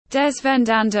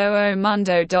Desvendando o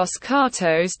mundo dos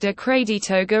cartos de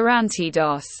crédito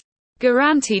garantidos.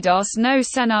 Garantidos no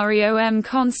cenário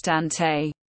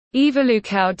constante.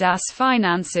 Evolução das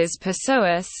finanças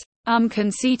pessoas,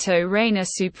 concito reina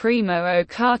supremo o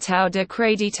cartão de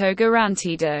crédito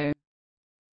garantido.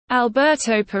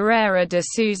 Alberto Pereira de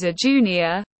Souza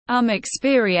Jr.,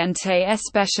 experiente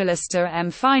especialista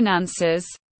finanças,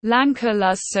 lança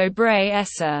luz sobre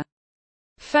essa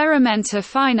ferramenta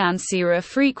financeira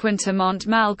frequentemente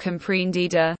mal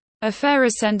compreendida,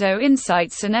 oferecendo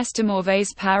insights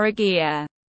inestimáveis para guiar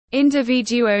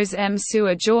indivíduos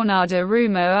sua jornada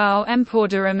rumo ao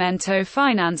empoderamento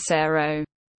financeiro.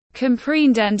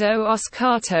 Compreendendo os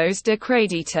cartões de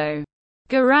crédito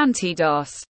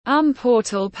garantidos.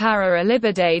 Portal para a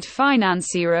liberdade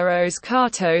financeira. Os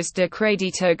cartões de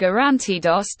crédito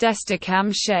garantidos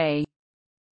destacam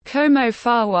como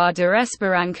forma de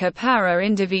esperança para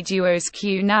indivíduos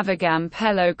que navegam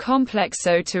pelo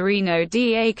complexo terreno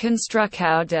de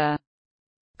construção de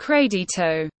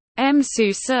crédito.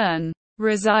 Su cerne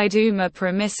reside uma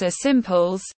premissa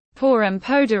simples, porém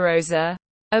poderosa,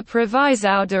 a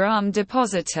provisão de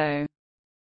depósito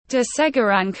de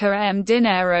segurança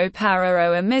dinheiro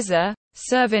para o emissor,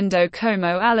 servindo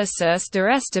como alicerce de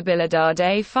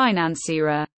estabilidade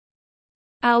financeira.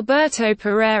 Alberto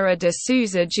Pereira de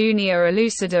Souza Jr.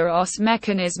 elucida os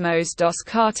mecanismos dos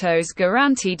cartões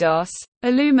garantidos,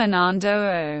 iluminando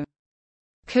o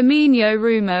caminho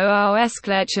rumo ao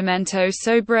esclarecimento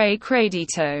sobre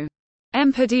crédito.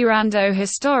 Empoderando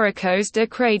históricos de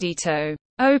crédito.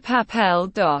 O papel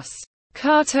dos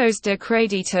cartões de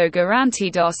crédito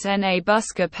garantidos na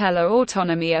busca pela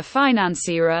autonomia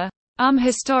financeira,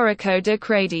 histórico de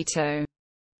crédito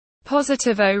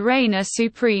positivo reina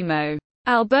supremo.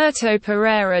 Alberto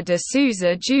Pereira de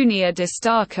Souza Jr.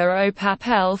 destaca o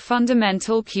papel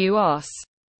fundamental que os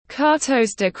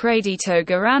cartões de crédito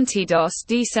garantidos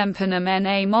desempenham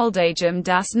na moldagem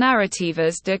das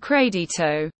narrativas de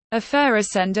crédito,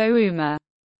 oferecendo uma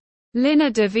linha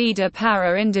de vida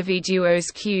para indivíduos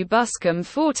que buscam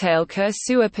fortalecer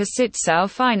sua posição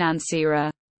financeira.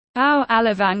 Ao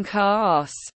alavancar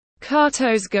os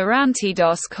cartões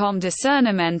garantidos com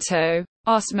discernimento,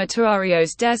 os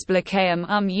motorios desbloqueiam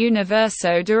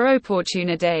universo de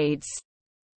oportunidades,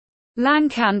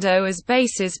 lançando as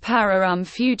bases para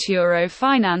futuro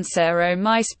financeiro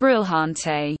mais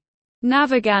brilhante.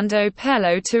 Navegando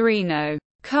pelo terreno.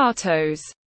 Cartões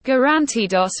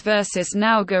garantidos versus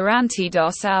não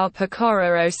garantidos. Ao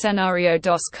percorrer o cenário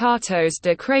dos cartões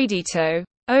de crédito,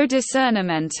 o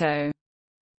discernimento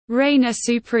reina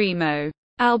supremo.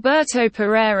 Alberto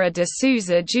Pereira de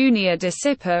Souza Jr.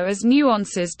 dissipa as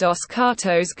nuances dos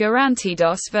cartões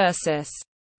garantidos versus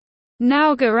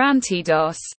não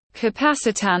garantidos,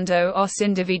 capacitando os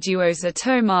indivíduos a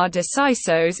tomar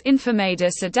decisões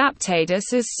informadas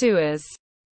adaptadas às suas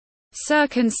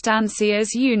circunstâncias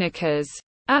únicas.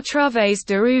 Através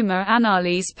de uma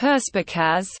análise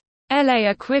perspicaz, ele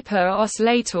equipa os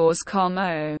leitores com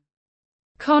o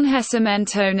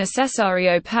conhecimento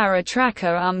necessário para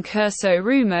traçar curso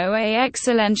rumo à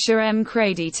excelência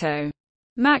crédito,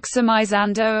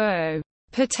 maximizando o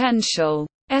potencial.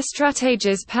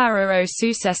 Estratégias para o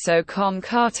sucesso com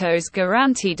cartões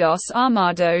garantidos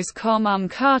armados com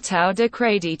cartão de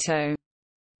crédito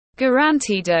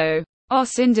garantido.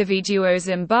 Os indivíduos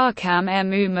embarcam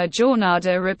uma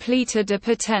jornada repleta de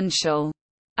potencial.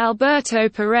 Alberto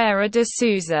Pereira de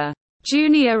Souza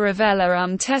Jr.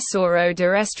 revela tesouro de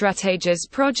estratégias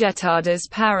projetadas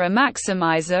para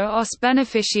maximizar os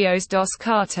benefícios dos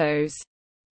cartões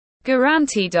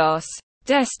garantidos,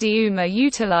 desde uma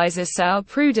utilização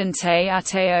prudente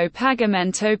até o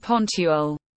pagamento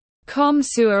pontual. Com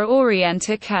sua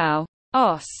orientação,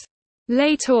 os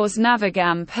leitores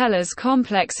navegam pelas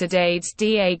complexidades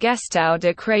de gestão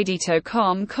de crédito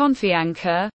com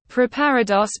confiança,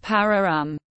 preparados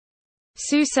para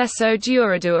sucesso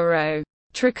duradouro.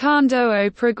 Tracando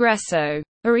o progresso.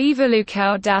 A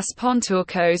evolução das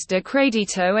políticas de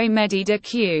crédito à medida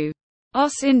que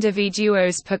os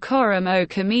indivíduos percorrem o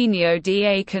caminho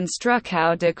de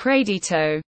construção de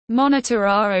crédito,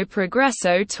 monitorar o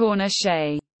progresso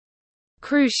torna-se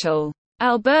crucial.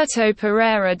 Alberto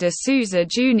Pereira de Souza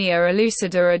Jr.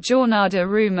 elucida a jornada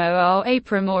rumo ao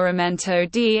aprimoramento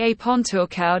de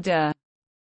política de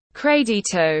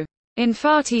crédito,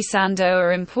 enfatizando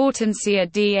a importância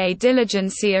de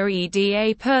diligência e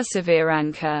de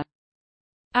perseverança.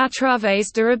 Através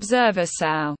de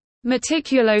observação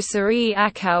meticulosa e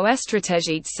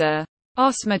estratégica,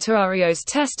 os motorios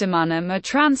testemunham a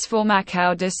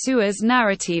transformação de suas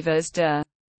narrativas de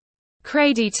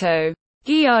crédito,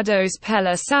 guiados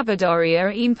pela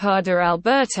sabedoria imparda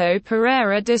Alberto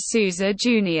Pereira de Souza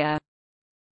Jr.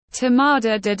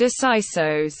 Tomada de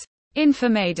decisões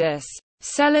informadas.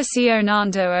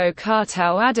 Selecionando o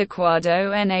cartão adequado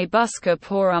na busca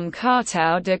por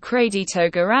cartão de crédito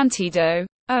garantido,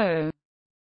 o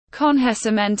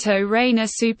conhecimento reina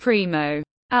supremo.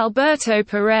 Alberto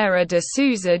Pereira de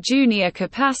Souza Jr.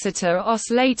 capacita os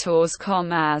leitores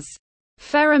com as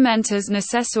ferramentas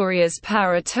necessárias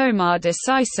para tomar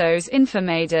decisões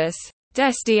informadas,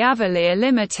 desde avaliar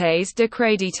limites de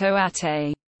crédito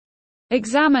até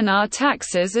examinar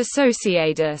taxas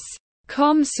associadas.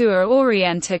 Com sua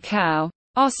orientação,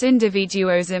 os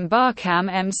indivíduos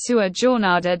embarcam sua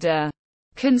jornada de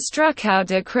construção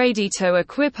de crédito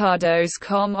equipados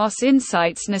com os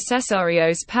insights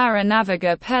necessários para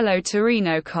navegar pelo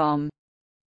terreno com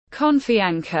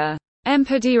confiança,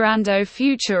 empoderando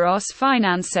futuros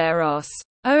financeiros.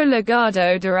 O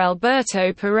legado de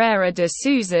Alberto Pereira de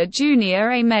Souza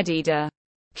Jr. à medida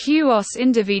que os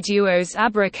indivíduos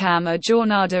abracam a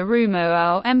jornada rumo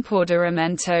ao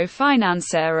empoderamento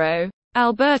financeiro,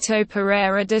 Alberto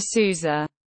Pereira de Souza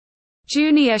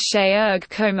Jr. chega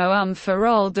como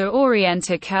farol de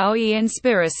orientação e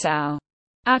inspiração.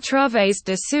 Através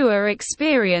de sua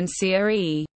experiência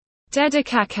e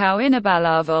dedicação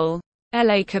inabalável,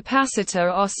 ele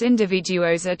capacita os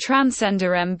indivíduos a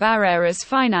transcenderem barreiras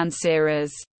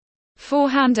financeiras,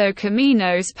 forjando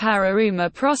caminhos para uma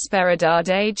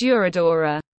prosperidade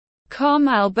duradoura. Com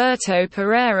Alberto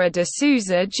Pereira de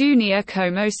Souza Jr.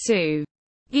 como seu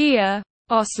guia,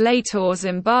 os leitores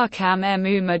embarcam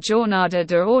uma jornada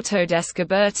de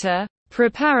autodescoberta,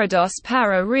 preparados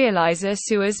para realizar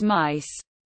suas mais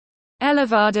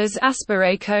elevadas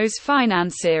aspirações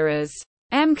financeiras.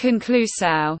 Em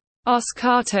conclusão, os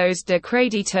cartões de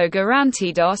crédito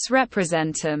garantidos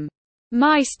representam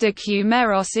mais do que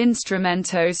meros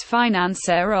instrumentos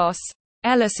financeiros,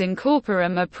 eles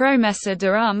incorporam a promessa de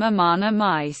amanhã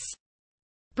mais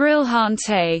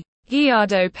brilhante,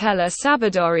 guiado pela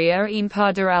sabedoria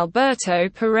imparda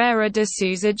Alberto Pereira de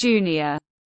Souza Jr.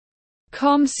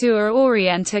 Com sua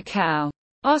orientação,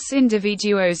 os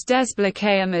indivíduos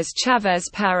desbloqueiam as chaves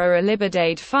para a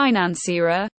liberdade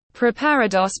financeira,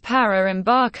 preparados para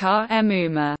embarcar em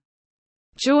uma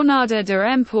jornada de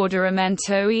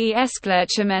empoderamento e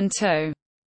esclarecimento.